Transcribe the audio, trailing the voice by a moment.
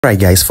Right,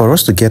 guys, for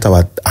us to get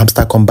our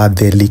Hamster Kombat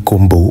daily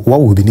combo,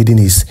 what we'll be needing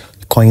is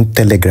coin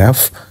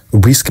telegraph,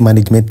 risk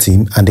management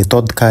team, and the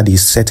third card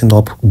is setting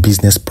up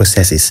business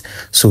processes.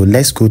 So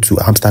let's go to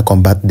Hamster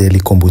Kombat daily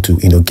combo to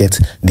get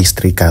these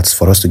three cards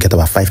for us to get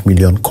our 5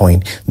 million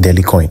coin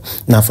daily coin.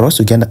 Now, for us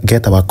to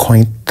get our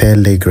coin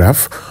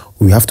telegraph,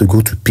 we have to go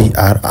to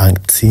PR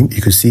and team.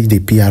 You can see the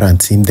PR and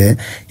team there.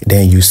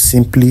 Then you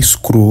simply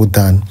scroll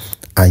down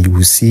and you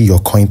will see your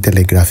coin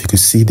telegraph. You can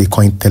see the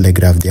coin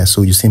telegraph there.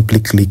 So you simply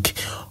click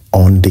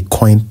on the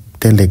coin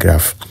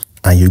telegraph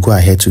and you go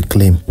ahead to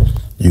claim.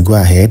 You go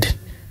ahead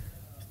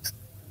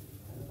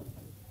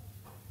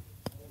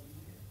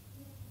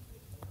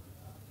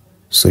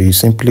so you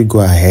simply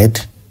go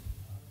ahead.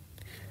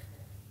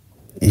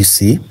 You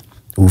see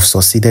we've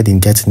succeeded in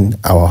getting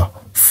our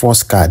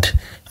first card,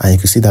 and you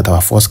can see that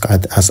our first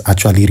card has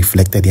actually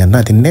reflected here.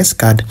 Now the next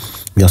card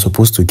we are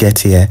supposed to get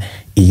here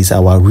is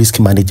our risk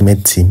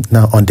management team.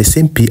 Now on the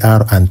same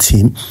PR and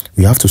team,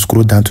 we have to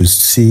scroll down to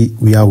see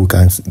where we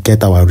can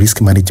get our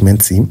risk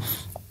management team.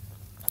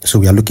 So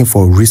we are looking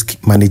for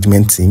risk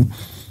management team.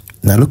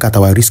 Now look at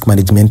our risk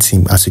management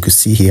team, as you can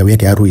see here where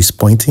the arrow is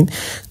pointing.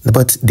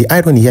 But the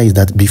irony here is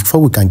that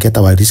before we can get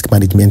our risk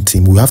management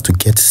team, we have to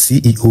get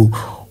CEO,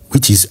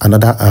 which is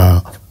another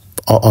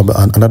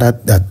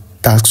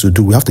task to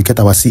do. We have to get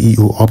our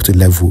CEO up to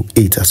level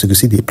 8. As you can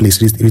see, the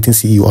place written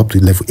CEO up to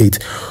level 8.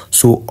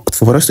 So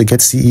for us to get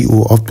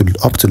CEO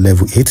up to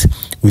level 8,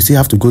 we still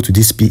have to go to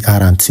this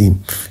PR and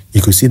team.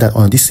 You can see that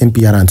on this same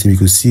PR and team, you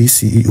can see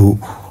CEO.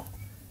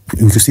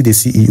 You can see the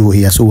CEO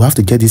here. So we have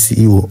to get the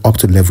CEO up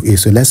to level 8.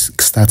 So let's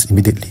start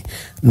immediately.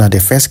 Now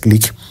the first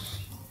click,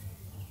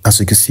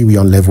 as you can see, we're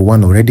on level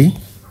 1 already.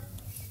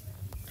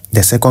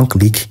 The second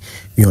click,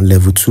 we're on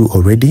level 2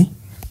 already.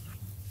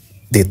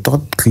 The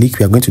third click,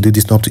 we are going to do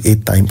this up to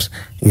 8 times.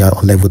 We are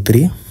on level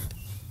 3.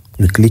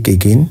 We click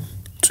again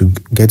to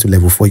get to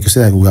level 4. You can see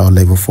that we are on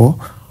level 4.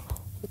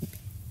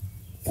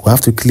 We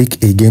have to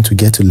click again to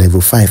get to level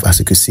 5, as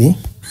you can see.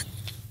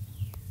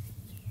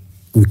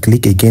 We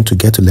click again to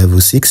get to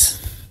level 6.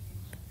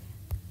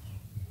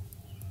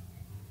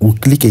 We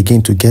click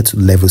again to get to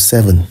level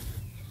 7.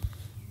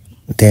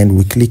 Then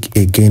we click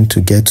again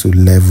to get to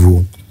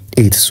level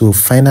 8. So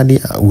finally,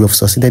 we have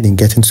succeeded in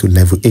getting to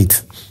level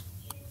 8.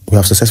 We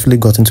have successfully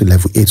gotten to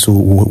level 8. So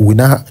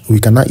we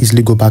can now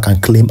easily go back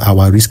and claim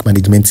our risk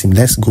management team.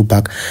 Let's go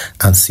back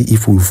and see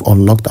if we've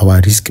unlocked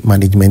our risk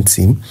management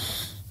team.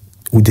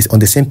 With this, on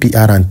the same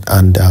PR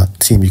and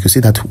team, you can see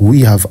that we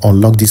have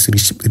unlocked this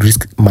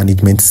risk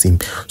management team.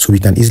 So we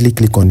can easily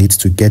click on it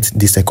to get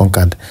the second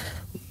card.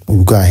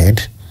 We'll go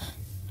ahead.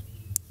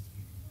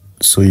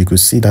 So you can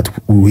see that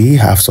we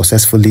have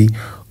successfully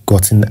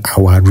gotten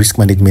our risk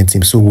management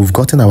team. So we've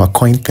gotten our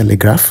coin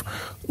telegraph,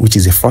 which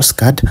is the first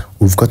card.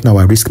 We've gotten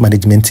our risk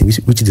management team,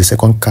 which is the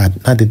second card.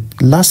 Now the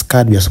last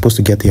card we are supposed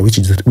to get here, which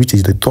is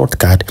the third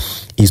card,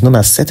 is known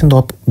as setting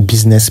up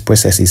business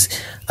processes,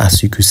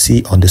 as you can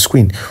see on the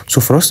screen. So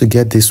for us to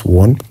get this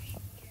one,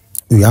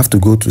 we have to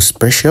go to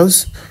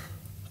specials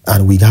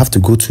and we have to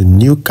go to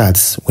new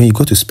cards. When you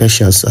go to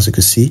specials, as you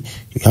can see,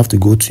 you have to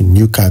go to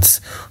new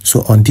cards.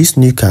 So on this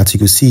new cards, you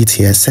can see it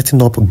here,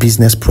 setting up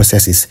business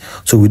processes.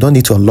 So we don't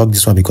need to unlock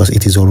this one because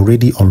it is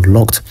already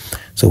unlocked.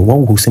 So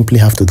what we simply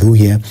have to do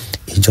here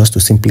is just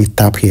to simply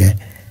tap here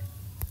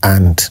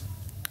and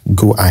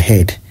go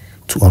ahead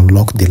to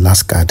unlock the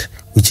last card,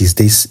 which is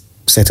this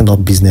setting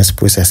up business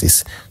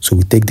processes. So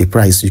we take the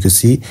price. You can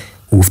see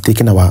we've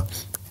taken our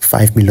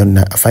 5 million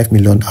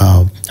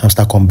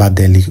Hamster Kombat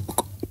daily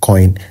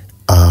coin,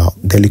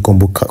 daily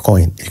combo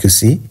coin. You can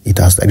see it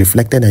has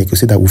reflected, and you can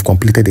see that we've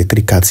completed the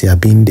 3 cards here,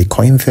 being the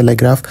coin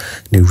telegraph,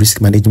 the risk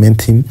management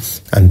team,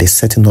 and the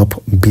setting up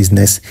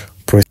business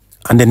process.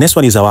 And the next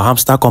one is our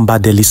Hamster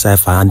Kombat daily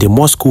cipher, and the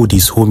Morse code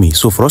is homie.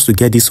 So for us to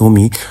get this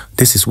homie,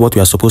 this is what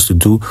we are supposed to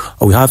do.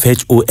 We have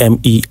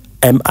HOME,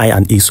 MI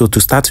and E. So to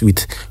start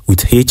with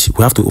H,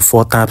 we have to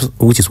 4 times,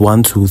 which is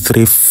 1, 2,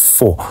 3,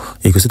 4.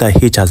 You can see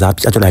that H has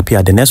actually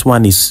appeared. The next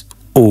one is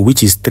O,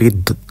 which is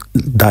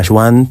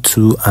 3-1,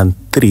 2, and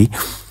 3.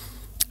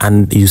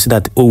 And you see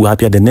that O will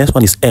appear. The next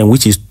one is M,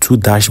 which is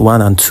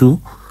 2-1 and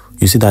 2.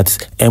 You see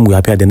that M will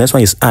appear. The next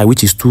one is I,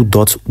 which is 2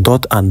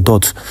 dot and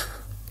dot.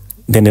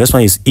 Then the next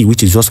one is E,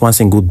 which is just 1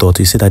 single dot.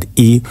 You see that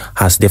E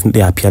has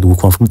definitely appeared. We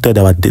completed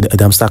our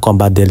Hamster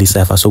Kombat daily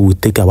cipher. So we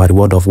take our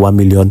reward of 1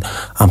 million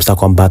Hamster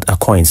Kombat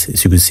coins.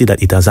 So you can see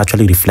that it has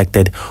actually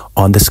reflected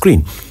on the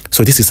screen.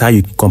 So this is how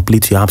you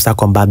complete your Hamster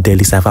Kombat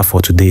daily cipher for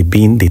today,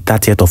 being the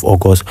 30th of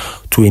August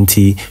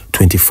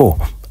 2024.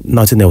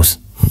 Nothing else.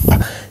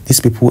 These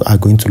people are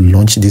going to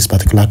launch this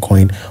particular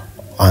coin,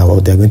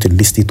 or they're going to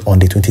list it on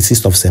the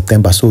 26th of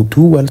September. So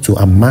do well to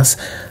amass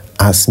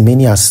as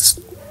many as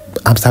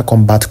Hamster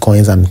Kombat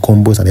coins and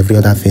combos and every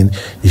other thing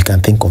you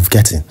can think of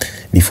getting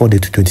before the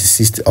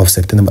 26th of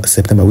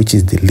September, which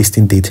is the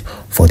listing date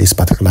for this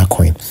particular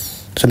coin.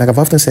 So like I've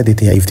often said it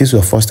here, if this is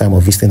your first time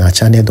of visiting our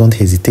channel, don't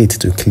hesitate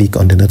to click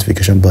on the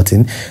notification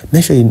button.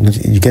 Make sure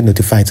you get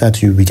notified so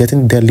that you'll be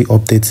getting daily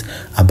updates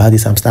about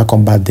this Hamster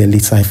Kombat daily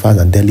ciphers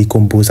and daily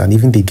combos and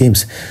even the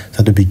games.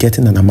 So you'll be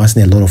getting and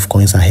amassing a lot of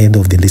coins ahead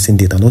of the listing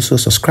date. And also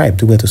subscribe,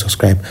 do well to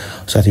subscribe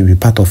so that you'll be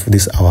part of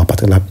this our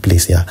particular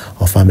place here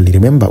or family.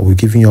 Remember, we're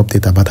giving you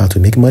update about how to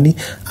make money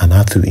and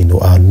how to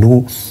our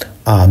new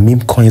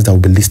meme coins that will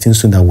be listing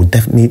soon that will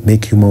definitely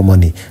make you more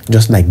money,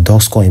 just like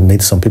Dogs Coin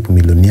made some people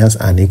millionaires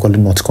and equally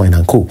Not Coin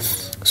and Co.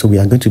 So we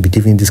are going to be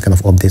giving this kind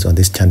of updates on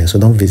this channel. So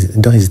don't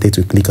hesitate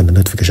to click on the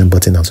notification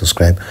button and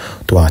subscribe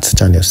to our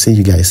channel. See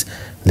you guys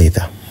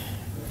later.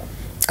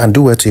 And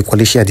do well to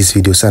equally share this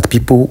video so that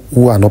people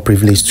who are not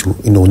privileged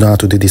to know how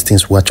to do these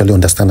things will actually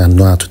understand and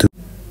know how to do.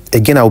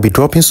 Again, I will be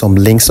dropping some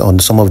links on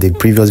some of the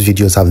previous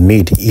videos I've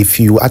made. If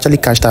you actually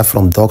catch that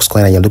from Dogs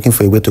Coin and you're looking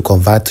for a way to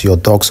convert your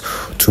dogs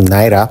to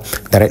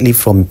Naira directly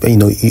from,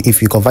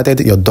 if you converted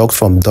your dogs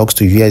from dogs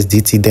to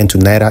USDT, then to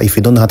Naira, if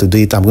you don't know how to do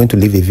it, I'm going to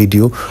leave a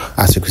video,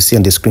 as you can see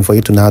on the screen, for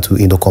you to know how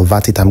to,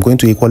 convert it. I'm going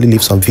to equally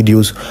leave some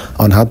videos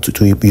on how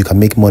you can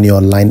make money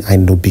online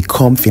and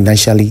become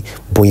financially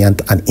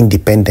buoyant and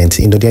independent.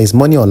 There is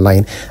money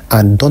online,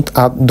 and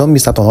don't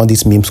miss out on all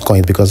these memes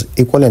coins, because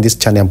equally on this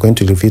channel, I'm going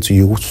to reveal to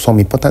you some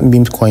important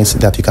meme coins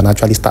that you can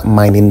actually start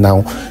mining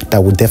now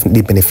that will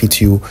definitely benefit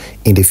you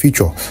in the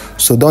future.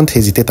 So don't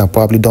hesitate and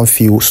probably don't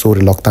feel so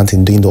reluctant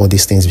in doing all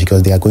these things,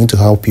 because they are going to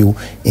help you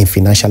in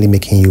financially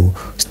making you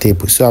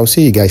stable. So I'll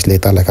see you guys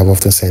later, like I've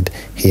often said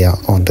here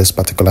on this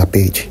particular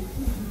page.